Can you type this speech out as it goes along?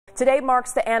Today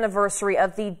marks the anniversary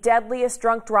of the deadliest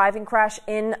drunk driving crash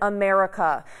in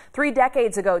America. 3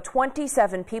 decades ago,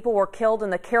 27 people were killed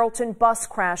in the Carrollton bus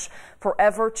crash,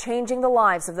 forever changing the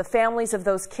lives of the families of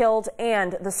those killed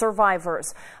and the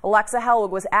survivors. Alexa Helwig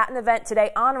was at an event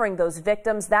today honoring those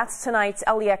victims. That's tonight's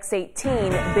LEX 18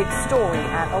 Big Story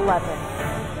at 11.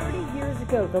 30 years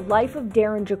ago, the life of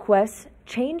Darren Jaquess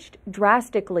changed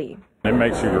drastically. It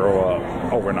makes you grow up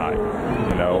overnight,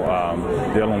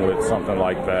 dealing with something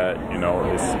like that,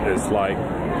 it's like,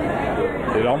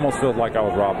 it almost feels like I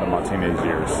was robbed in my teenage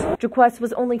years. Jaquess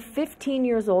was only 15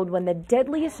 years old when the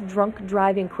deadliest drunk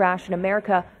driving crash in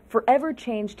America forever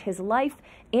changed his life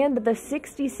and the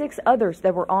 66 others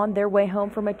that were on their way home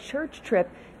from a church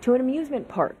trip to an amusement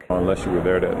park. Unless you were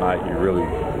there that night, you really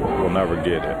will never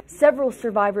get it. Several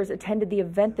survivors attended the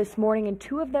event this morning, and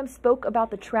 2 of them spoke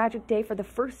about the tragic day for the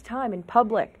first time in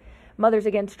public. Mothers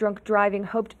Against Drunk Driving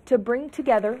hoped to bring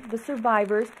together the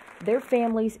survivors, their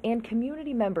families, and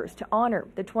community members to honor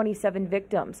the 27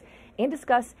 victims and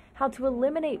discuss how to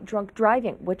eliminate drunk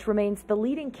driving, which remains the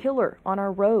leading killer on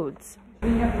our roads.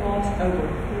 We have lost over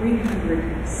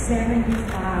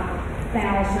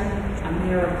 375,000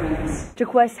 Americans.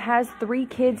 Jaquess has 3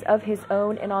 kids of his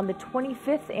own, and on the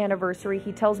 25th anniversary,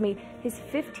 he tells me his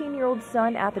 15-year-old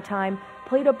son at the time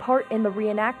played a part in the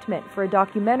reenactment for a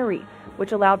documentary,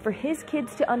 which allowed for his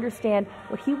kids to understand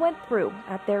what he went through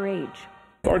at their age.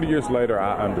 30 years later,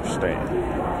 I understand.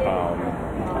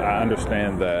 I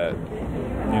understand that,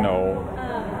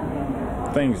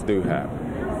 things do happen.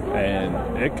 And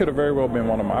it could have very well been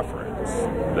one of my friends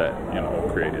that,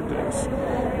 created this.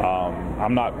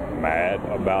 I'm not mad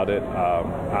about it.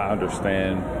 I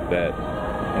understand that,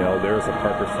 there's a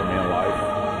purpose for me in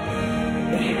life.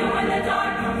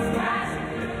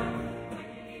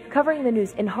 Covering the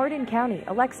news in Hardin County,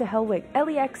 Alexa Helwig,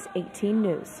 LEX 18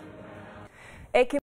 News.